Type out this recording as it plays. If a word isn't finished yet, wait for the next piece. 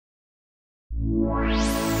Hey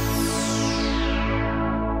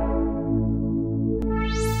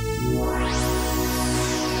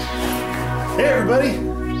everybody,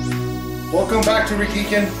 welcome back to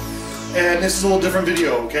Regeekin, and this is a little different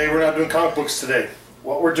video, okay? We're not doing comic books today.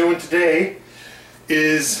 What we're doing today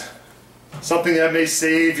is something that may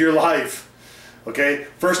save your life, okay?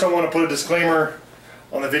 First, I want to put a disclaimer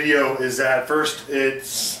on the video is that first,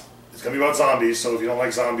 it's going to be about zombies, so if you don't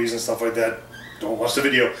like zombies and stuff like that, don't watch the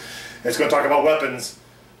video. It's going to talk about weapons,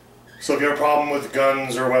 so if you have a problem with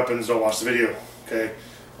guns or weapons, don't watch the video, okay?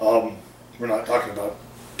 We're not talking about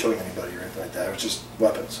killing anybody or anything like that. It's just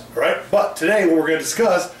weapons. Alright? But today what we're going to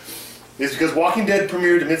discuss is because Walking Dead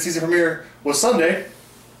premiered, the mid-season premiere was Sunday.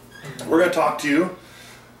 We're going to talk to you.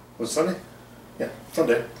 Was it Sunday? Yeah,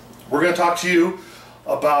 Sunday. We're going to talk to you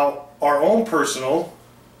about our own personal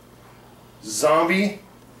zombie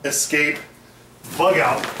escape bug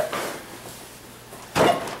out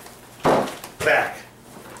bag.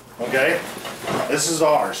 Okay? This is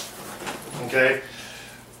ours. Okay?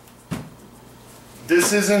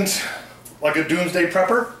 This isn't like a doomsday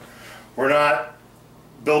prepper. We're not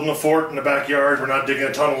building a fort in the backyard. We're not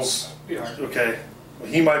digging tunnels. We are. Okay. Well,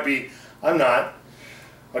 he might be. I'm not.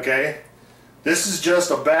 Okay. This is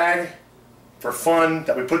just a bag for fun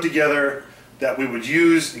that we put together that we would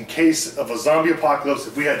use in case of a zombie apocalypse.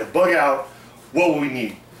 If we had to bug out, what would we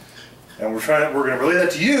need? And we're going to relay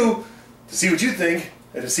that to you to see what you think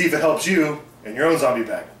and to see if it helps you in your own zombie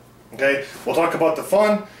bag. Okay. We'll talk about the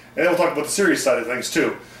fun. And then we'll talk about the serious side of things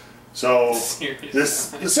too. So the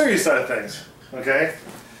serious side of things, okay?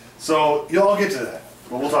 So you'll all get to that,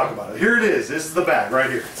 but we'll talk about it. Here it is. This is the bag right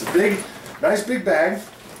here. It's a big, nice big bag.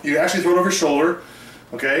 You actually throw it over your shoulder,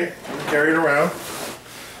 okay? You can carry it around,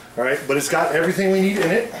 all right? But it's got everything we need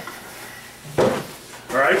in it.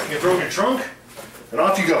 All right. You can throw it in your trunk, and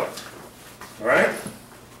off you go. All right.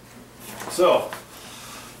 So.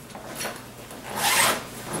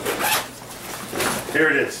 Here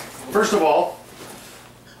it is. First of all,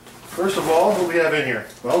 what do we have in here?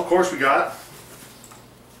 Well, of course we got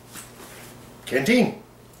canteen.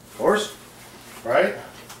 Of course, right?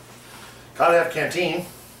 Gotta have canteen.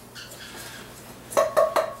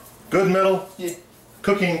 Good metal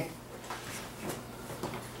cooking.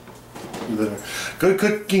 Good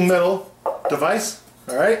cooking metal device.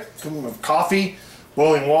 All right. Coffee,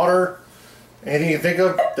 boiling water, anything you think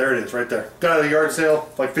of. There it is, right there. Got it at a yard sale,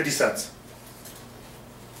 like 50 cents.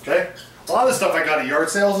 Okay? A lot of the stuff I got at yard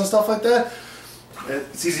sales and stuff like that,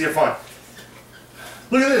 it's easy to find.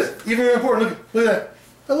 Look at this. Even more important, look at that.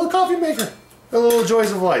 A little coffee maker. A little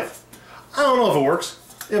joys of life. I don't know if it works.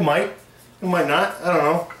 It might. It might not. I don't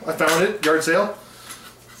know. I found it. Yard sale.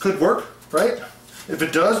 Could work, right? If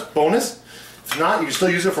it does, bonus. If not, you can still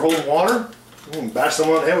use it for holding water. You can bash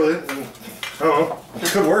someone on the head with it. And, I don't know. It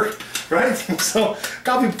could work, right? So, little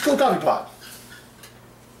coffee pot.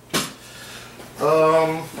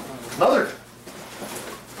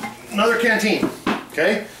 Another canteen,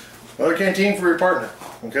 okay? Another canteen for your partner,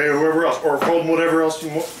 okay, or whoever else, or holding whatever else you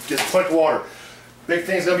want. Just collect water. Big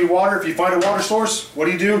thing's gonna be water. If you find a water source, what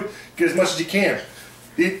do? Get as much as you can.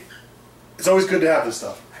 It's always good to have this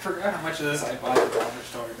stuff. I forgot how much of this I bought at the dollar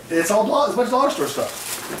store. It's all as much dollar store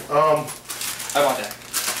stuff. I bought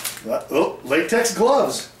that. Oh, latex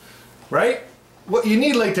gloves, right? What you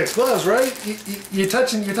need latex gloves, right? You're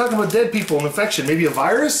talking about dead people and infection, maybe a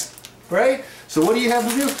virus, right? So what do you have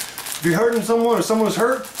to do? If you're hurting someone or someone's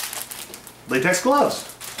hurt, latex gloves.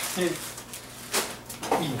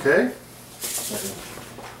 Okay.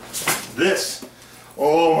 This.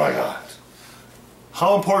 Oh my God.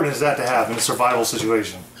 How important is that to have in a survival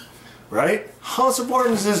situation, right? How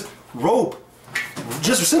important is this rope?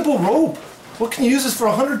 Just a simple rope. What can you use this for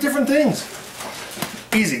 100 different things?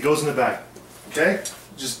 Easy, goes in the bag. Okay,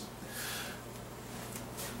 just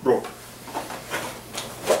rope.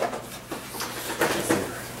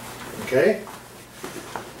 Okay,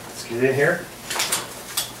 let's get in here.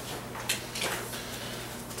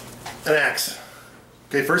 An axe.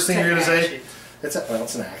 Okay, first thing you're gonna say, it's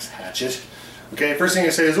an axe, hatchet. Okay, first thing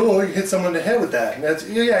you say is, oh, you hit someone in the head with that. And that's,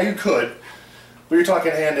 yeah, you could, but you're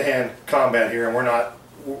talking hand-to-hand combat here, and we're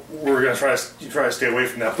gonna try to stay away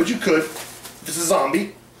from that. But you could, if it's a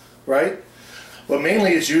zombie, right? But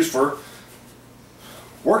mainly it's used for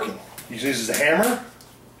working. You can use it as a hammer.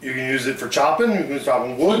 You can use it for chopping. You can use it for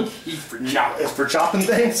chopping wood. It's for chopping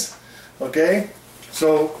things. Okay?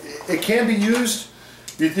 So it can be used.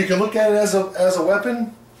 You can look at it as a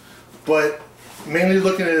weapon, but mainly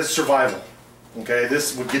looking at it as survival. Okay?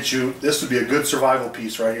 This would be a good survival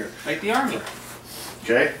piece right here. Like the army.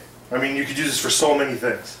 Okay? I mean, you could use this for so many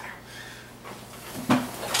things.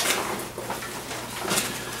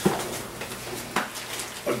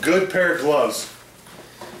 good pair of gloves.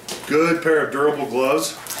 Good pair of durable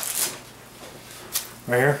gloves.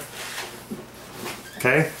 Right here.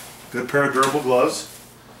 Okay. Good pair of durable gloves.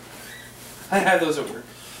 I have those at work.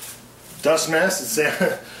 Dust mask.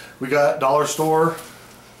 We got dollar store.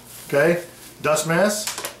 Okay. Dust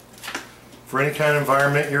mask for any kind of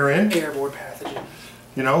environment you're in. Airborne pathogen.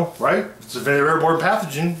 You know, right? It's a very airborne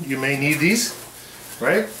pathogen. You may need these,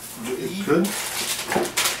 right? It could.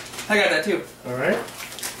 I got that too. All right.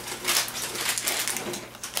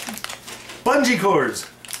 Bungee cords.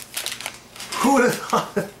 Who would have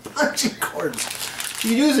thought bungee cords?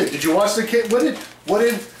 You use it. Did you watch the kid? What did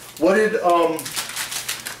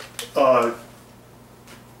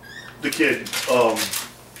the kid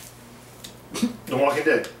The Walking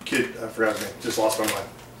Dead kid? I forgot his name. Just lost my mind.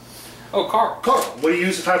 Oh, Carl. Carl. What do you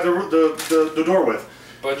use to tie the door with?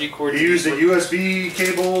 Bungee cords. You use the USB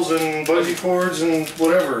cables and bungee cords and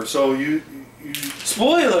whatever. So you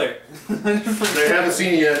Spoiler. They haven't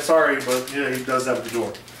seen it yet. Sorry, but yeah, he does that with the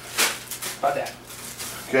door. About that.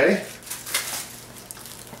 Okay.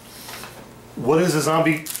 What is a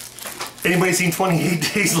zombie? Anybody seen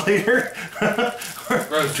 28 Days Later?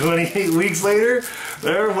 Or 28 weeks later?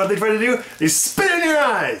 Whatever, what they try to do? They spit in your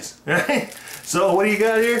eyes. Right? So what do you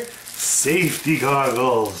got here? Safety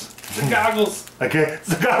goggles. The goggles. Okay,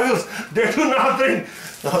 the goggles. They do nothing.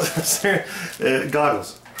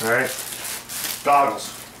 Goggles. All right. Goggles.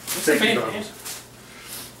 Safety goggles.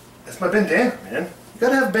 That's my bandana, man. You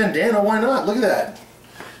gotta have a bandana. Why not? Look at that.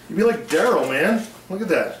 You'd be like Daryl, man. Look at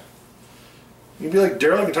that. You'd be like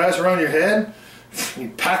Daryl. You can tie this around your head. You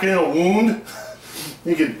pack it in a wound.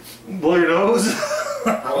 You can blow your nose.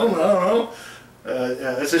 I don't know.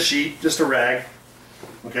 Yeah, it's a sheet, just a rag.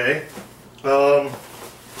 Okay.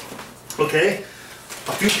 Okay.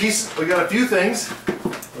 A few pieces. We got a few things.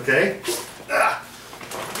 Okay.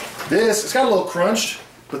 This, it's got a little crunch,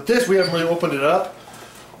 but this, we haven't really opened it up.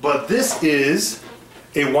 But this is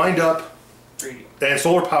a wind-up and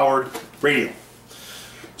solar-powered radio.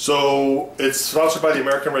 So it's sponsored by the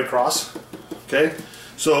American Red Cross. Okay.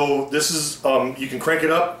 So this is, you can crank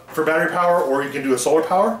it up for battery power, or you can do a solar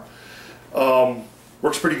power.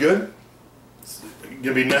 Works pretty good. It's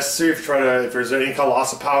gonna be necessary if there's any kind of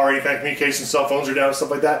loss of power, any kind of communication, cell phones are down,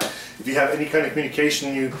 stuff like that. If you have any kind of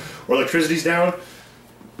communication or electricity's down,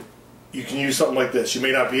 you can use something like this. You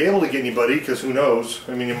may not be able to get anybody, because who knows?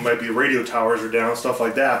 I mean, it might be radio towers are down, stuff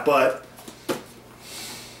like that, but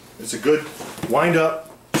it's a good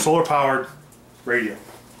wind-up, solar-powered radio.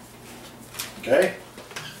 Okay?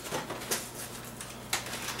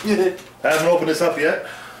 I haven't opened this up yet.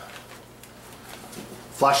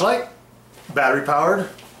 Flashlight, battery-powered.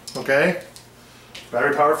 Okay?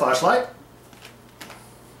 Battery-powered flashlight.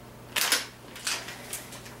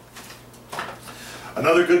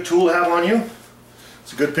 Another good tool to have on you.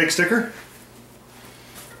 It's a good pig sticker.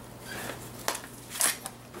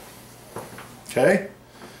 Okay.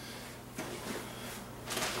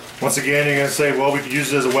 Once again, you're going to say, well, we could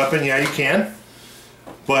use it as a weapon. Yeah, you can.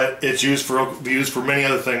 But it's used for many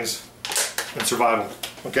other things in survival.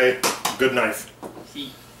 Okay? Good knife.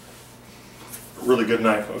 Really good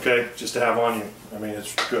knife, okay? Just to have on you. I mean,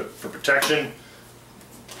 it's good for protection,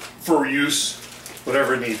 for use,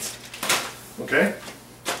 whatever it needs. Okay?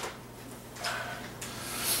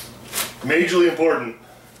 Majorly important.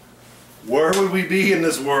 Where would we be in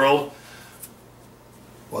this world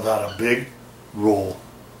without a big roll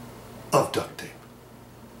of duct tape?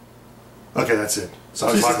 Okay, that's it. So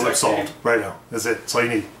I was apocalypse solved right now. That's it. That's all you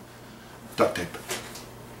need. Duct tape.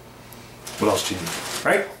 What else do you need?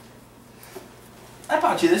 Right? I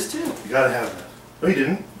bought you this too. You gotta have that. No, you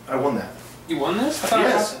didn't. I won that. You won this? I thought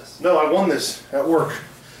I bought this. No, I won this at work.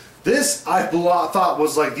 This I thought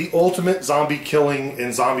was like the ultimate zombie killing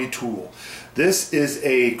and zombie tool. This is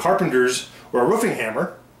a carpenter's or a roofing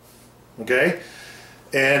hammer. Okay?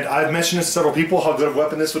 And I've mentioned this to several people how good a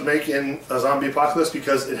weapon this would make in a zombie apocalypse,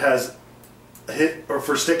 because it has a hit or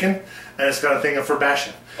for sticking, and it's got a thing for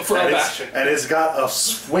bashing. For bashing. And it's got a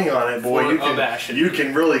swing on it, boy. You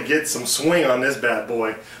can really get some swing on this bad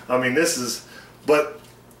boy. I mean, this is, but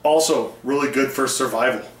also really good for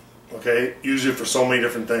survival. Okay? Use it for so many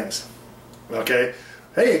different things. Okay?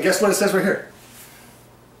 Hey, and guess what it says right here?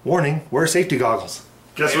 Warning, wear safety goggles.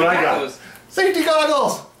 Guess what I got? Safety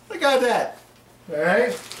goggles! I got that.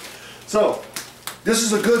 Alright? So, this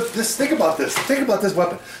is a good, think about this. Think about this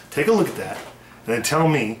weapon. Take a look at that, and then tell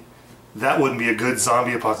me that wouldn't be a good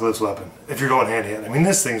zombie apocalypse weapon if you're going hand to hand. I mean,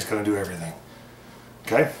 this thing's going to do everything.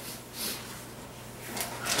 Okay?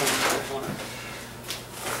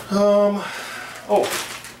 Oh.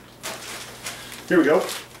 Here we go.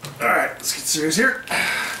 Alright, let's get serious here.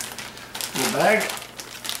 Little bag.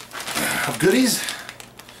 of goodies.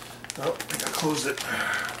 Oh, I think I closed it.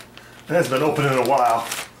 It hasn't been open in a while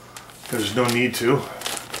because there's no need to.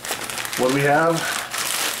 What do we have?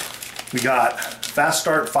 We got fast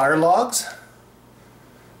start fire logs.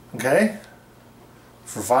 Okay,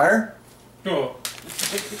 for fire. Oh.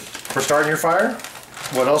 For starting your fire.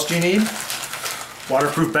 What else do you need?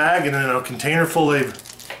 Waterproof bag and then a container full of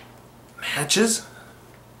matches.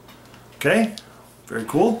 Okay, very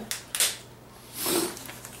cool.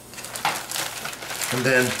 And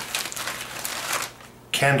then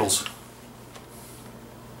candles.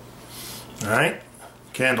 Alright,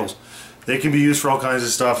 candles. They can be used for all kinds of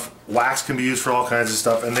stuff. Wax can be used for all kinds of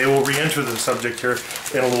stuff, and they will re-enter the subject here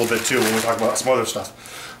in a little bit too when we talk about some other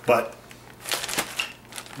stuff. But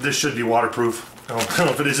this should be waterproof. I don't know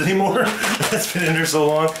if it is anymore. It's been in there so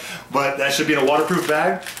long, but that should be in a waterproof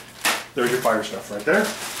bag. There's your fire stuff right there.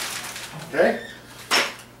 Okay.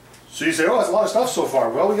 So you say, oh, that's a lot of stuff so far.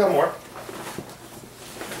 Well, we got more.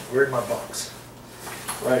 Where's my box?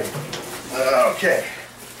 Right. Okay.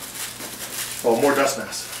 Oh, more dust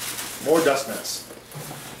mask. More dust mask.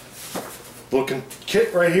 Little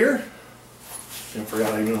kit right here. I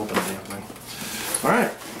forgot I even opened the damn thing. All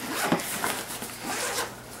right.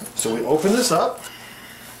 So we open this up.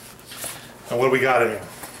 And what do we got in here?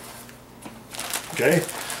 Okay.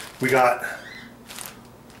 We got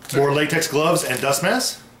more latex gloves and dust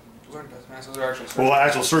masks. Those aren't dust masks, those are actual surgical. Well,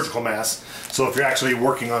 actual surgical masks. So if you're actually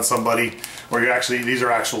working on somebody, or you're actually, these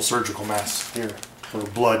are actual surgical masks here for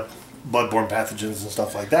bloodborne pathogens and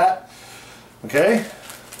stuff like that. Okay,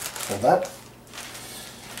 hold that.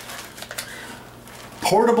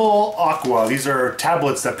 Portable aqua. These are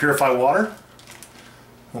tablets that purify water.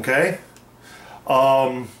 Okay.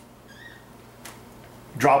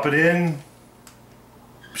 Drop it in,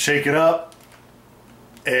 shake it up,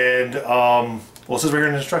 and well, it says right here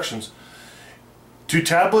in the instructions. 2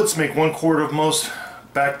 tablets make 1 quart of most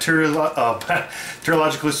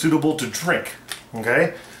bacteriologically suitable to drink.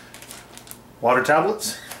 Okay. Water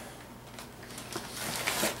tablets.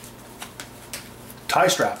 Tie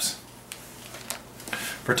straps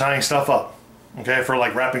for tying stuff up. Okay, for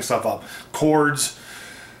like wrapping stuff up. Cords,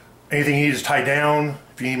 anything you need to tie down.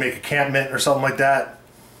 If you need to make a campment or something like that.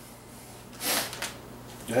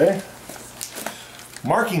 Okay.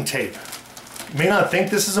 Marking tape. You may not think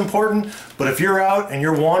this is important, but if you're out and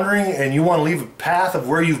you're wandering and you want to leave a path of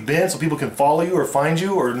where you've been so people can follow you or find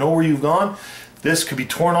you or know where you've gone, this could be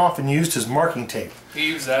torn off and used as marking tape. We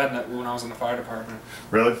used that when I was in the fire department.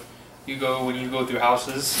 Really? When you go through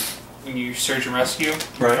houses, when you search and rescue,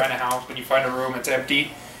 you right. find a house, when you find a room that's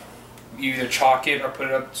empty, you either chalk it or put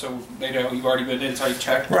it up so they know you've already been in, so you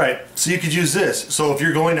check. Right. So you could use this. So if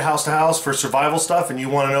you're going to house for survival stuff and you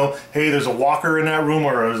want to know, hey, there's a walker in that room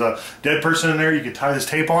or there's a dead person in there, you could tie this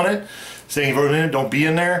tape on it, saying you've already been in it, don't be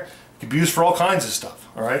in there. It could be used for all kinds of stuff.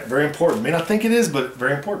 All right. Very important. May not think it is, but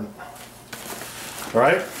very important. All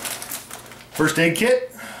right. First aid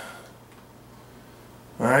kit.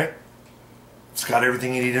 All right. It's got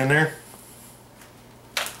everything you need in there.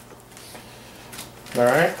 All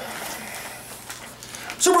right.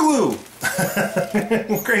 Super glue.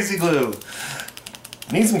 Crazy glue.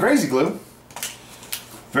 Need some crazy glue.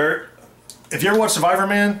 If you ever watch Survivor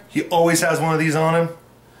Man, he always has one of these on him.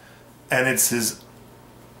 And it's his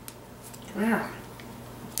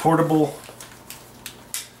portable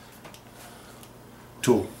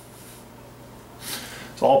tool.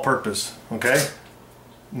 It's all purpose, okay?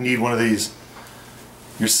 You need one of these.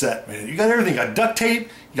 You're set, man. You got everything. You got duct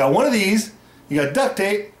tape. You got one of these. You got duct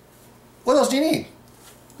tape. What else do you need?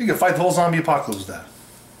 You can fight the whole zombie apocalypse with that.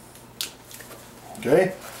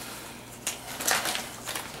 Okay?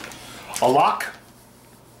 A lock.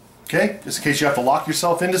 Okay? Just in case you have to lock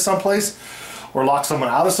yourself into someplace, or lock someone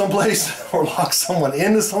out of someplace, or lock someone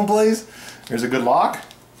into someplace. There's a good lock.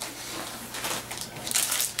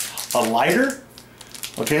 A lighter.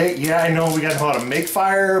 Okay, yeah, I know we got to know how to make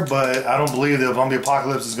fire, but I don't believe the zombie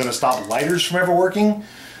apocalypse is going to stop lighters from ever working.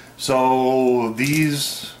 So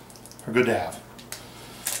these are good to have.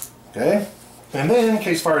 Okay, and then in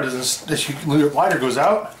case fire doesn't, this lighter goes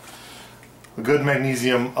out, a good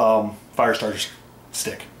magnesium fire starter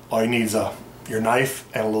stick. All you need is your knife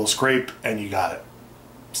and a little scrape, and you got it.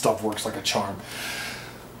 Stuff works like a charm.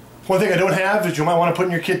 One thing I don't have that you might want to put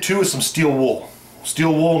in your kit too is some steel wool.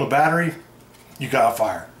 Steel wool and a battery. You got a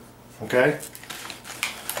fire, okay?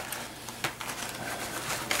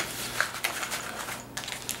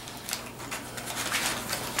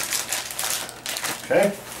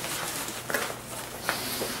 Okay.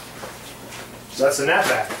 So that's the nap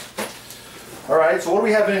bag. All right, so what do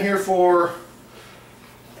we have in here for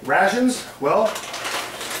rations? Well,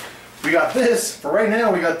 we got this. For right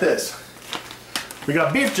now, we got this. We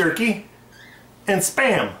got beef jerky and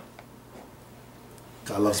Spam.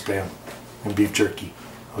 I love Spam and beef jerky.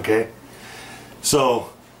 Okay,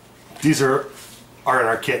 so these are in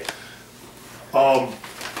our kit.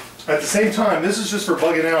 At the same time, this is just for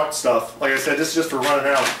bugging out stuff. Like I said, this is just for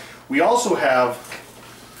running out. We also have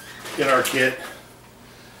in our kit,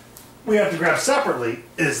 we have to grab separately,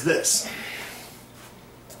 is this.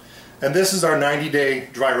 And this is our 90-day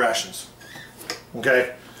dry rations.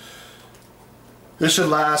 Okay? This should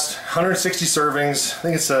last 160 servings. I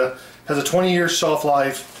think it's has a 20-year shelf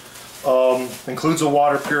life. Includes a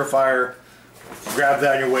water purifier. Grab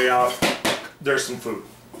that on your way out. There's some food.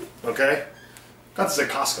 Okay? Got this at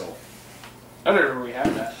Costco. I don't remember we had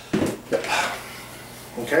that. Yeah.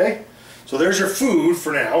 Okay? So there's your food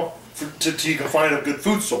for now. Till you can find a good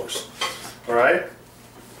food source. Alright?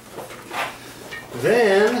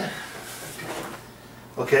 Then,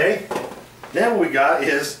 okay, then what we got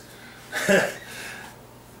is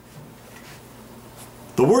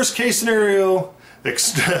the worst case scenario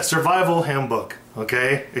survival handbook.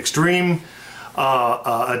 Okay? Extreme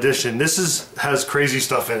edition. This has crazy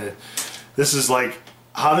stuff in it. This is like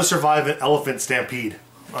how to survive an elephant stampede.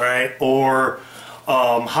 Alright? Or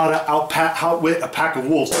how to outwit a pack of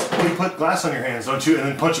wolves. Well, you put glass on your hands, don't you? And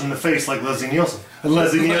then punch them in the face like Leslie Nielsen.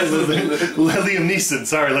 Liam Neeson.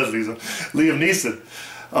 Sorry, Liam Neeson.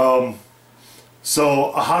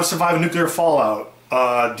 So, how to survive a nuclear fallout.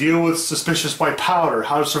 Deal with suspicious white powder.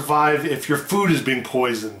 How to survive if your food is being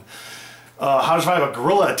poisoned. How to survive a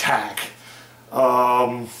guerrilla attack.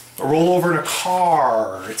 A rollover in a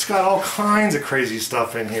car. It's got all kinds of crazy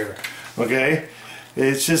stuff in here. Okay?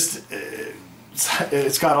 It's just...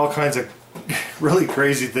 It's got all kinds of really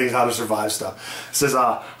crazy things, how to survive stuff. It says,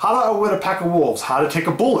 how to outwit a pack of wolves, how to take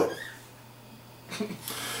a bullet. I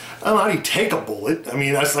don't know how do you take a bullet. I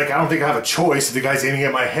mean, that's like, I don't think I have a choice. If the guy's aiming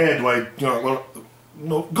at my head, do I, you know, well,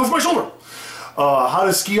 no, go for my shoulder. How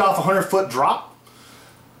to ski off a 100-foot drop.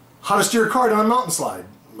 How to steer a car down a mountain slide.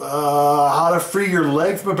 How to free your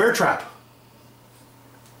leg from a bear trap.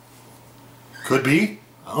 Could be.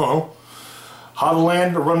 I don't know. How to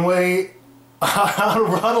land a runway... How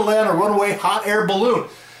to land a runaway hot air balloon.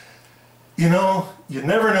 You know, you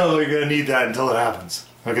never know you're going to need that until it happens.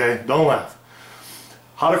 Okay? Don't laugh.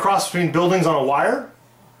 How to cross between buildings on a wire.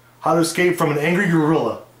 How to escape from an angry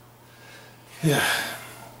gorilla. Yeah.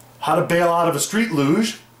 How to bail out of a street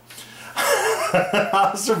luge.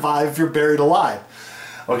 How to survive if you're buried alive.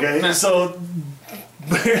 Okay? So,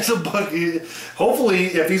 there's a book. Hopefully,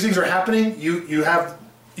 if these things are happening,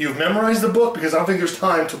 you've memorized the book, because I don't think there's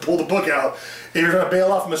time to pull the book out. If you're going to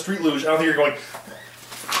bail off from a street luge, I don't think you're going...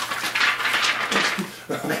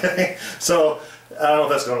 Okay? So, I don't know if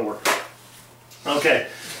that's going to work. Okay.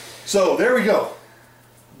 So, there we go.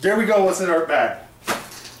 There we go, what's in our bag.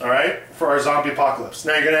 Alright? For our zombie apocalypse.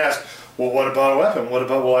 Now you're going to ask, well, what about a weapon? What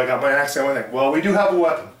about, well, I got my axe and everything. Well, we do have a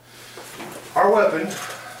weapon. Our weapon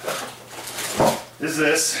is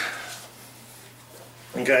this.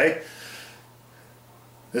 Okay?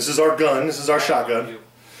 This is our gun. This is our shotgun.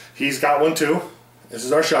 He's got one too. This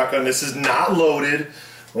is our shotgun. This is not loaded.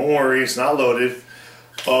 Don't worry, it's not loaded.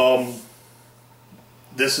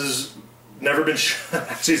 This has never been shot.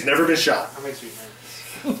 Actually, it's never been shot. That makes me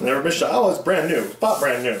nervous. Never been shot. Oh, it's brand new. It's about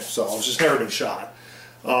brand new. So it's just never been shot.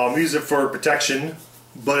 Use it for protection,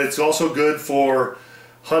 but it's also good for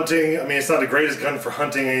hunting. I mean, it's not the greatest gun for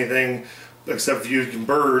hunting anything, except if you're using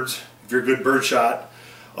birds. If you're a good bird shot,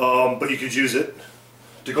 but you could use it.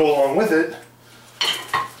 To go along with it,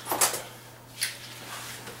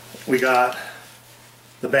 we got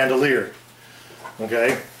the bandolier.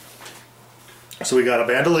 Okay? So we got a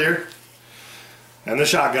bandolier and the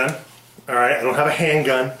shotgun. Alright, I don't have a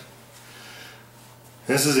handgun.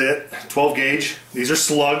 This is it. 12 gauge. These are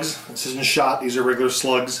slugs. This isn't shot, these are regular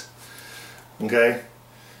slugs. Okay?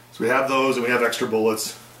 So we have those and we have extra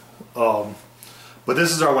bullets. But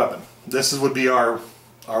this is our weapon. This would be our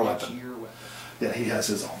weapon. Yeah, he has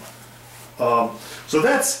his own. So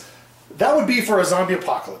that would be for a zombie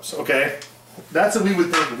apocalypse, okay? That's what we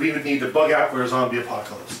would think we would need to bug out for a zombie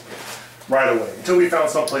apocalypse right away, until we found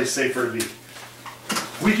someplace safer to be.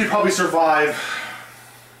 We could probably survive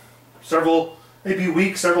maybe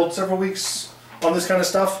weeks, several weeks on this kind of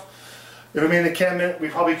stuff. If we made an encampment, we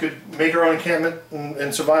probably could make our own encampment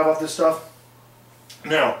and survive off this stuff.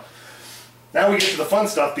 Now we get to the fun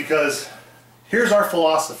stuff, because here's our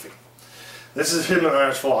philosophy. This is him and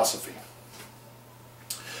I's philosophy.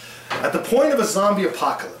 At the point of a zombie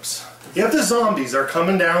apocalypse, if the zombies are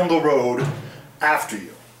coming down the road after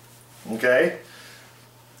you, okay,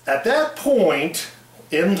 at that point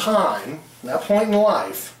in time, that point in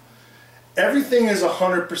life, everything is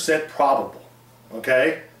 100% probable.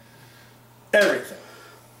 okay? Everything.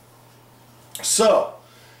 So,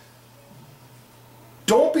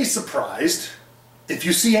 don't be surprised if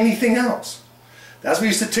you see anything else. That's what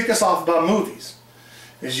used to tick us off about movies.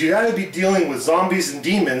 Is you got to be dealing with zombies and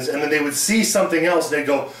demons, and then they would see something else and they'd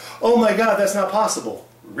go, oh my God, that's not possible.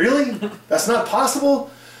 Really? That's not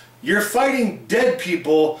possible? You're fighting dead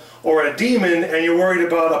people or a demon and you're worried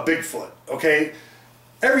about a Bigfoot, okay?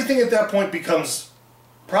 Everything at that point becomes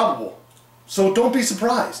probable. So don't be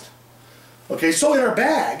surprised. Okay, so in our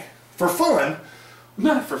bag, for fun...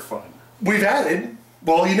 Not for fun. We've added...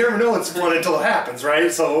 Well, you never know it's fun until it happens,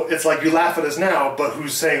 right? So it's like you laugh at us now, but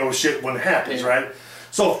who's saying, oh shit, when it happens, right?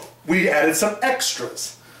 So we added some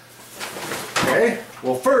extras. Okay,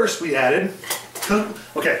 well first we added...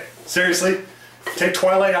 Okay, seriously, take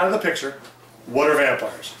Twilight out of the picture. What are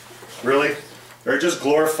vampires? Really? They're just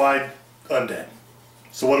glorified undead.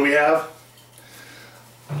 So what do we have?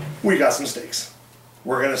 We got some stakes.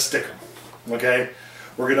 We're going to stick them. Okay?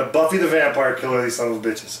 We're going to Buffy the Vampire Killer these sons of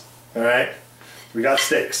bitches. Alright? We got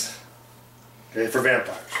stakes. Okay, for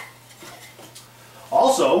vampires.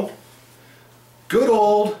 Also, good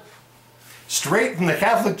old, straight from the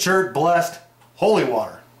Catholic Church blessed holy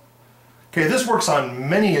water. Okay, this works on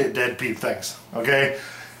many dead peep things. Okay?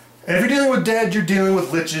 And if you're dealing with dead, you're dealing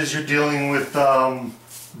with liches, you're dealing with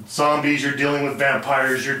zombies, you're dealing with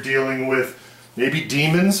vampires, you're dealing with maybe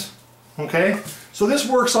demons. Okay? So this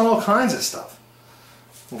works on all kinds of stuff.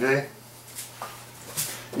 Okay?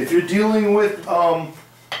 If you're dealing with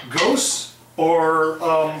ghosts or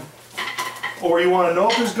you want to know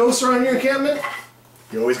if there's ghosts around your encampment,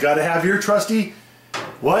 you always got to have your trusty,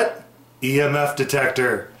 what? EMF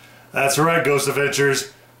detector. That's right, Ghost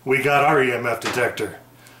Adventures. We got our EMF detector.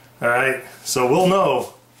 Alright? So we'll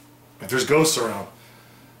know if there's ghosts around.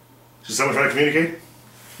 Is someone trying to communicate?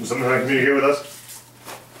 Is someone trying to communicate with us?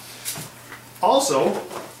 Also,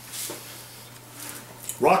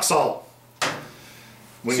 rock salt.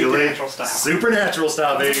 When Supernatural style. Supernatural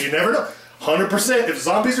style, baby. You never know. 100%. If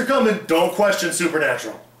zombies are coming, don't question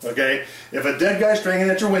supernatural. Okay? If a dead guy's stringing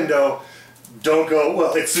at your window, don't go,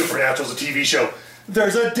 well, it's Supernatural, it's a TV show.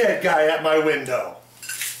 There's a dead guy at my window.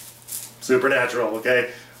 Supernatural,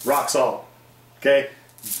 okay? Rock salt. Okay?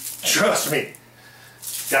 Trust me.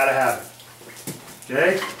 Gotta have it.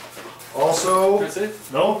 Okay? Also... That's it?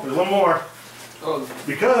 No, there's one more. Oh.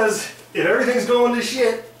 Because if everything's going to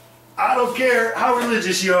shit, I don't care how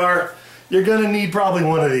religious you are, you're gonna need probably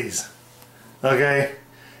one of these. Okay?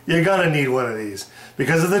 You're gonna need one of these.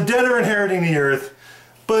 Because if the dead are inheriting the earth,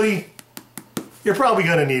 buddy, you're probably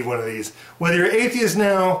gonna need one of these. Whether you're atheist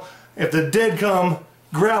now, if the dead come,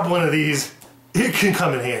 grab one of these, it can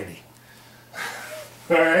come in handy.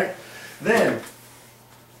 Alright? Then,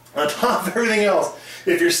 on top of everything else,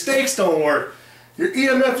 if your stakes don't work, your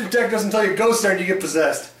EMF detector doesn't tell you ghosts there and you get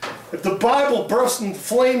possessed. If the Bible bursts into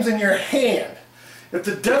flames in your hand, if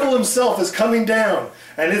the devil himself is coming down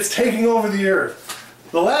and it's taking over the earth,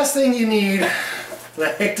 the last thing you need, and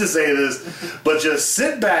I hate to say this, but just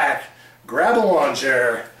sit back, grab a lawn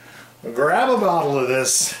chair, grab a bottle of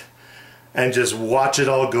this, and just watch it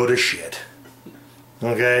all go to shit.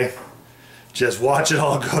 Okay? Just watch it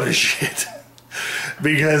all go to shit.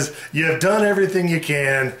 Because you've done everything you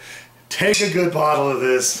can. Take a good bottle of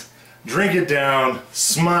this, drink it down,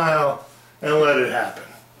 smile, and let it happen.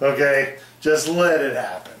 Okay? Just let it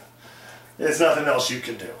happen. There's nothing else you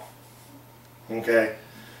can do. Okay?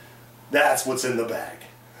 That's what's in the bag.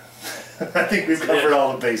 I think we've covered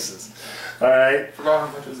all the bases. Alright? Forgot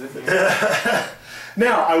how much was in there.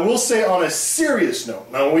 Now, I will say on a serious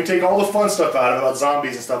note, now when we take all the fun stuff out of it, about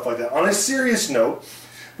zombies and stuff like that, on a serious note,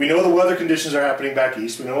 we know the weather conditions are happening back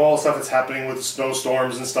east. We know all the stuff that's happening with the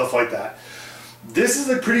snowstorms and stuff like that. This is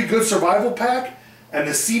a pretty good survival pack, and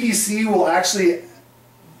the CDC will actually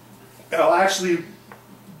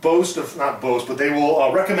boast of, not boast, but they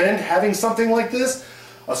will recommend having something like this,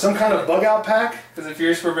 some kind of bug out pack. Because if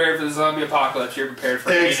you're prepared for the zombie apocalypse, you're prepared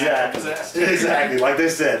for any natural disaster. Exactly, like they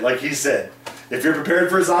said, like he said. If you're prepared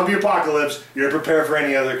for a zombie apocalypse, you're prepared for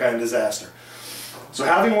any other kind of disaster. So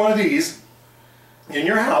having one of these in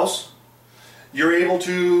your house, you're able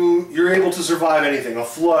to survive anything, a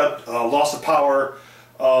flood, loss of power,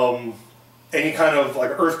 any kind of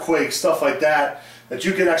like earthquake, stuff like that, that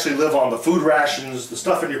you can actually live on. The food rations, the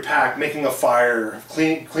stuff in your pack, making a fire,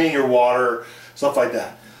 cleaning your water, stuff like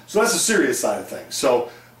that. So that's the serious side of things. So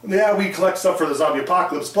yeah, we collect stuff for the zombie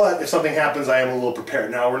apocalypse, but if something happens, I am a little prepared.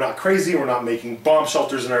 Now, we're not crazy, we're not making bomb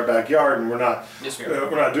shelters in our backyard, and we're not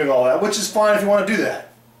doing all that, which is fine if you want to do that.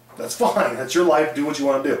 That's fine. That's your life. Do what you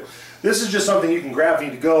want to do. This is just something you can grab if you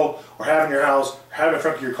need to go, or have in your house, or have in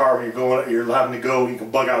front of your car when you're having to go, you can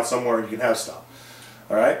bug out somewhere and you can have stuff.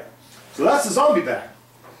 Alright? So that's the zombie bag.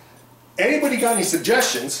 Anybody got any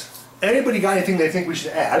suggestions? Anybody got anything they think we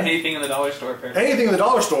should add? Anything in the dollar store, apparently. Anything in the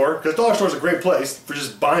dollar store, because dollar store is a great place for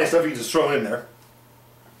just buying stuff you can just throw in there.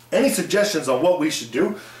 Any suggestions on what we should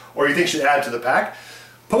do, or you think should add to the pack?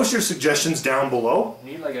 Post your suggestions down below.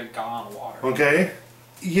 We need like a gallon of water. Okay.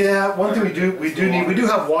 Yeah, one thing we do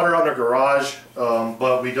have water on our garage,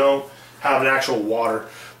 but we don't have an actual water.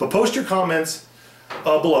 But post your comments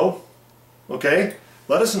below. Okay.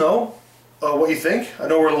 Let us know what you think. I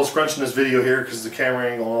know we're a little scrunched in this video here because of the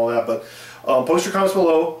camera angle and all that, but post your comments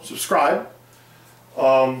below. Subscribe.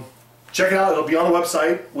 Check it out. It'll be on the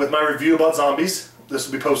website with my review about zombies. This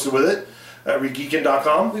will be posted with it at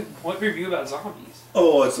regeekin.com. What review about zombies?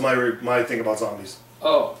 Oh, it's my thing about zombies.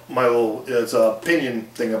 Oh. It's a opinion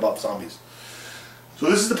thing about zombies. So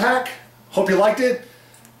this is the pack. Hope you liked it.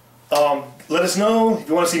 Let us know if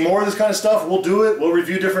you want to see more of this kind of stuff. We'll do it. We'll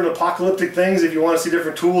review different apocalyptic things. If you want to see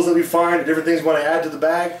different tools that we find, different things we want to add to the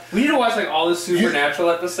bag. We need to watch like all the supernatural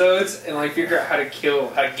episodes and like figure out how to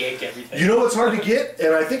gank everything. You know what's hard to get,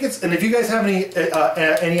 and I think it's, and if you guys have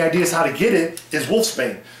any ideas how to get it, is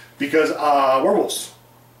wolfsbane, because werewolves.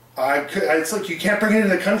 It's like you can't bring it into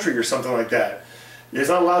the country or something like that. It's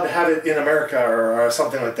not allowed to have it in America or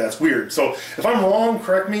something like that. It's weird. So if I'm wrong,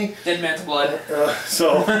 correct me. Dead man's blood. If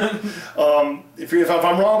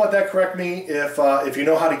I'm wrong about that, correct me. If you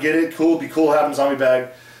know how to get it, cool. It'd be cool having a zombie bag.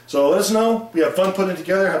 So let us know. We have fun putting it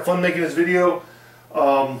together. Have fun making this video.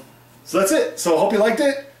 So that's it. So hope you liked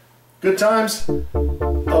it. Good times.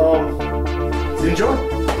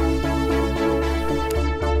 Enjoy.